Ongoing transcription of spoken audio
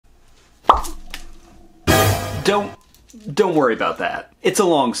Don't worry about that. It's a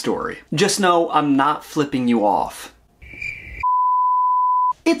long story. Just know I'm not flipping you off.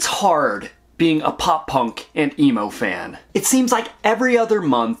 It's hard being a pop punk and emo fan. It seems like every other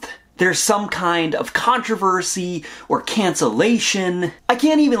month there's some kind of controversy or cancellation. I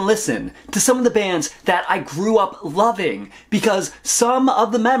can't even listen to some of the bands that I grew up loving because some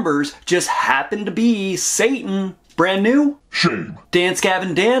of the members just happen to be Satan. Brand new? Shame. Dance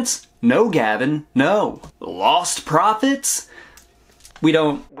Gavin Dance? No Gavin, no. Lost Prophets? We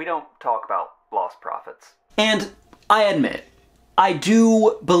don't talk about Lost Prophets. And I admit, I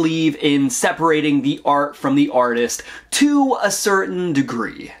do believe in separating the art from the artist to a certain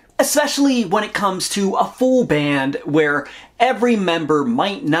degree. Especially when it comes to a full band where every member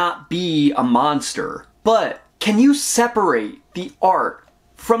might not be a monster. But can you separate the art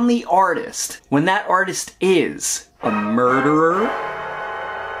from the artist when that artist is a murderer?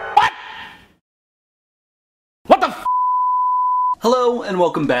 What the f? Hello and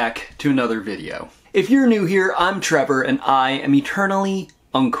welcome back to another video. If you're new here, I'm Trevor and I am eternally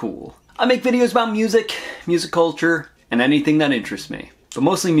uncool. I make videos about music, music culture, and anything that interests me. But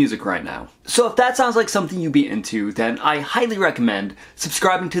mostly music right now. So if that sounds like something you'd be into, then I highly recommend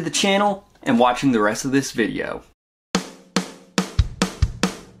subscribing to the channel and watching the rest of this video.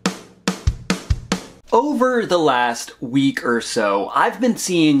 Over the last week or so, I've been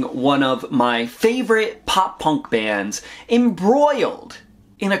seeing one of my favorite pop punk bands embroiled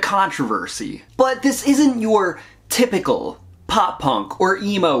in a controversy. But this isn't your typical pop punk or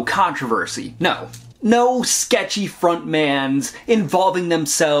emo controversy, no. No sketchy frontmans involving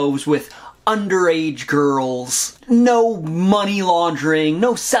themselves with underage girls. No money laundering,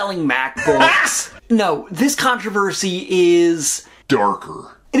 no selling MacBooks. No, this controversy is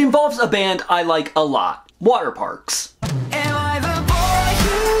Darker. It involves a band I like a lot, Waterparks. Am I the boy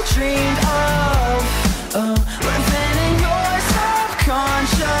you dreamed of? Living in your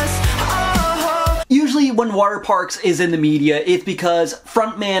subconscious. Usually when Waterparks is in the media, it's because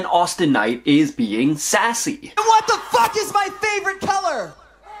frontman Austin Knight is being sassy. And what the fuck is my favorite color?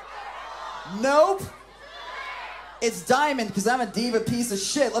 Nope. It's diamond because I'm a diva piece of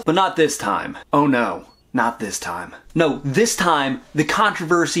shit. But not this time. Oh no. Not this time. No, this time the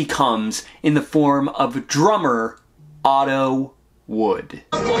controversy comes in the form of drummer Otto Wood.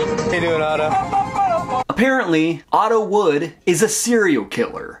 How you doing, Otto? Apparently, Otto Wood is a serial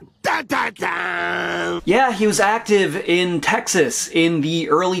killer. Yeah, he was active in Texas in the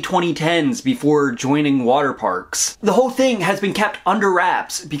early 2010s before joining Waterparks. The whole thing has been kept under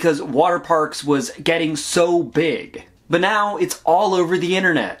wraps because Waterparks was getting so big. But now it's all over the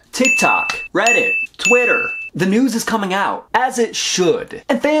internet. TikTok, Reddit, Twitter. The news is coming out, as it should.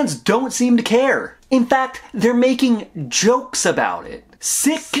 And fans don't seem to care. In fact, they're making jokes about it.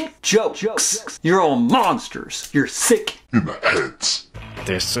 Sick jokes. You're all monsters. You're sick In the heads.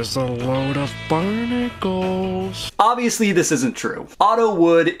 This is a load of barnacles. Obviously, this isn't true. Otto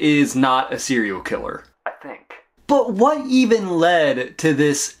Wood is not a serial killer, I think. But what even led to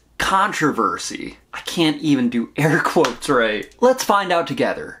this controversy? I can't even do air quotes right. Let's find out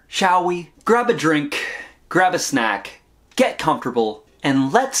together, shall we? Grab a drink, grab a snack, get comfortable,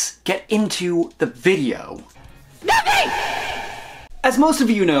 and let's get into the video. Nothing! As most of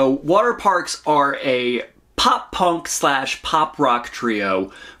you know, Waterparks are a pop punk / pop rock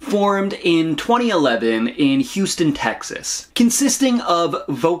trio formed in 2011 in Houston, Texas, consisting of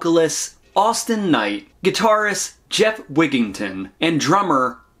vocalist Austin Knight, guitarist Jeff Wigington, and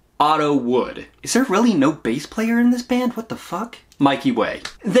drummer Otto Wood. Is there really no bass player in this band? What the fuck? Mikey Way.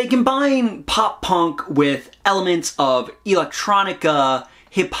 They combine pop punk with elements of electronica,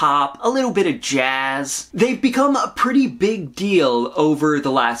 hip-hop, a little bit of jazz. They've become a pretty big deal over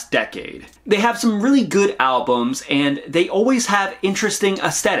the last decade. They have some really good albums, and they always have interesting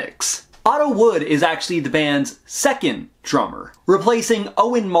aesthetics. Otto Wood is actually the band's second drummer, replacing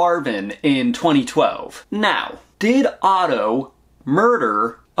Owen Marvin in 2012. Now, did Otto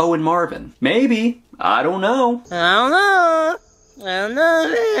murder Owen Marvin? Maybe. I don't know. I don't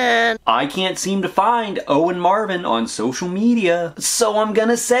know, man. I can't seem to find Owen Marvin on social media, so I'm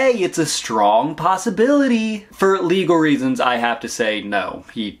gonna say it's a strong possibility. For legal reasons, I have to say no,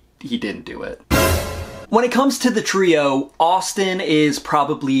 he didn't do it. When it comes to the trio, Austin is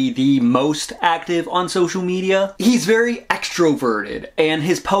probably the most active on social media. He's very extroverted, and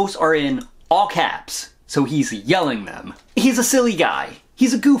his posts are in all caps, so he's yelling them. He's a silly guy.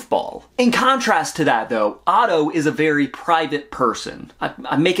 He's a goofball. In contrast to that though, Otto is a very private person.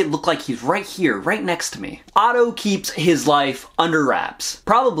 I make it look like he's right here, right next to me. Otto keeps his life under wraps,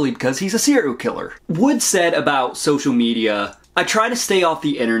 probably because he's a serial killer. Wood said about social media, I try to stay off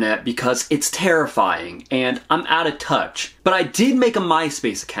the internet because it's terrifying and I'm out of touch. But I did make a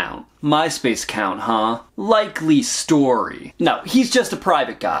MySpace account. MySpace account, huh? Likely story. No, he's just a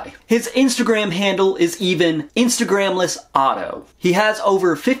private guy. His Instagram handle is even Instagramless Otto. He has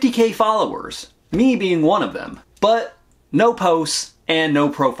over 50k followers, me being one of them. But no posts and no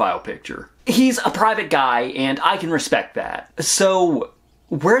profile picture. He's a private guy and I can respect that. So,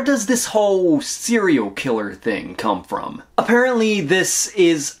 where does this whole serial killer thing come from? Apparently this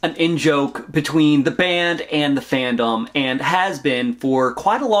is an in-joke between the band and the fandom and has been for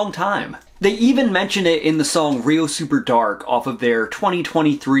quite a long time. They even mention it in the song Real Super Dark off of their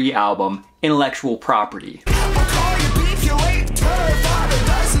 2023 album, Intellectual Property.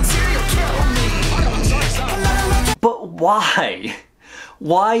 But why?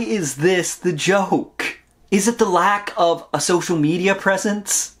 Why is this the joke? Is it the lack of a social media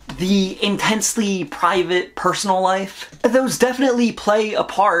presence? The intensely private personal life? Those definitely play a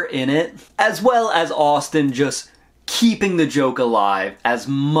part in it, as well as Austin just keeping the joke alive as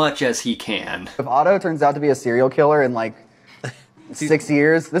much as he can. If Otto turns out to be a serial killer in like 6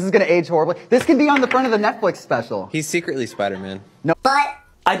 years, this is gonna age horribly. This can be on the front of the Netflix special. He's secretly Spider-Man. No, but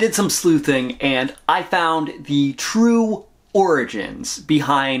I did some sleuthing and I found the true origins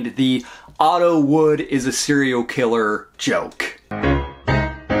behind the Otto Wood is a serial killer joke.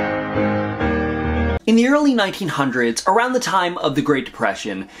 In the early 1900s, around the time of the Great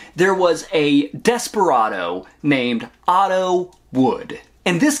Depression, there was a desperado named Otto Wood.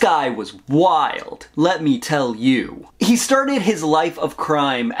 And this guy was wild, let me tell you. He started his life of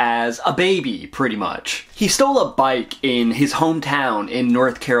crime as a baby, pretty much. He stole a bike in his hometown in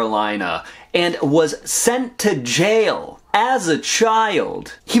North Carolina and was sent to jail as a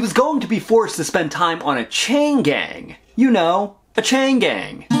child. He was going to be forced to spend time on a chain gang. You know, a chain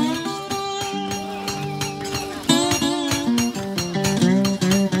gang.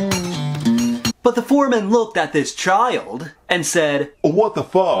 But the foreman looked at this child and said, What the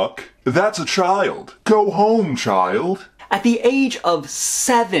fuck? That's a child. Go home, child. At the age of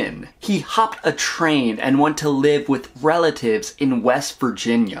 7, he hopped a train and went to live with relatives in West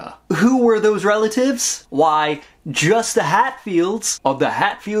Virginia. Who were those relatives? Why, just the Hatfields of the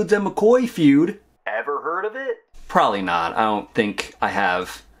Hatfields and McCoy feud. Ever heard of it? Probably not. I don't think I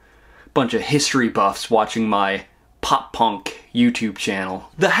have a bunch of history buffs watching my pop punk YouTube channel.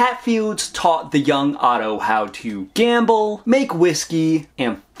 The Hatfields taught the young Otto how to gamble, make whiskey,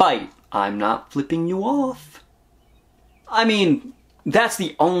 and fight. I'm not flipping you off. I mean, that's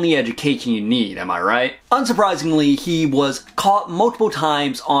the only education you need, am I right? Unsurprisingly, he was caught multiple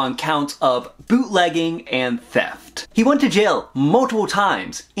times on counts of bootlegging and theft. He went to jail multiple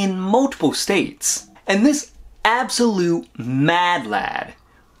times in multiple states. And this absolute mad lad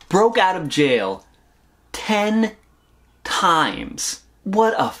broke out of jail 10 times.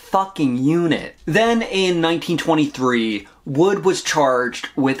 What a fucking unit. Then in 1923, Wood was charged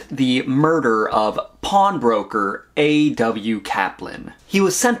with the murder of pawnbroker A.W. Kaplan. He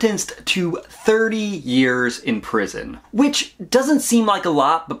was sentenced to 30 years in prison, which doesn't seem like a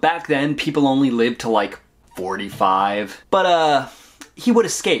lot, but back then people only lived to like 45. But he would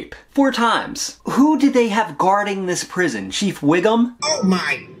escape 4 times. Who did they have guarding this prison? Chief Wiggum? Oh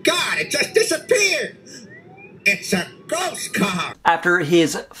my God, it just disappeared! It's a ghost car! After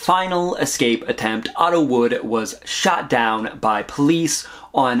his final escape attempt, Otto Wood was shot down by police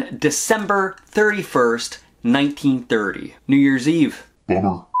on December 31st, 1930. New Year's Eve.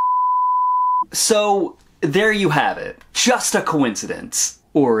 Bummer. So, there you have it. Just a coincidence.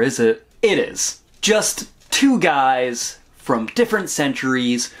 Or is it? It is. Just 2 guys from different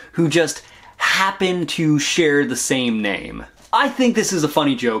centuries who just happen to share the same name. I think this is a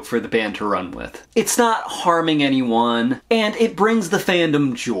funny joke for the band to run with. It's not harming anyone, and it brings the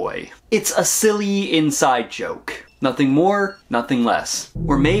fandom joy. It's a silly inside joke. Nothing more, nothing less.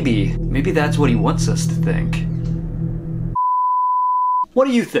 Or maybe that's what he wants us to think. What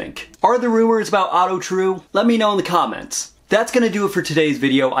do you think? Are the rumors about Otto true? Let me know in the comments. That's gonna do it for today's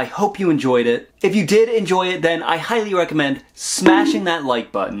video. I hope you enjoyed it. If you did enjoy it, then I highly recommend smashing that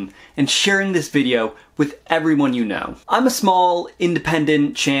like button and sharing this video with everyone you know. I'm a small,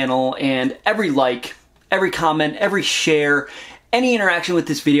 independent channel, and every like, every comment, every share, any interaction with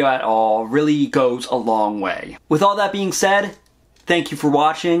this video at all really goes a long way. With all that being said, thank you for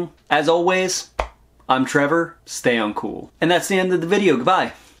watching. As always, I'm Trevor, stay uncool. And that's the end of the video,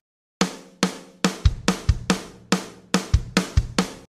 goodbye.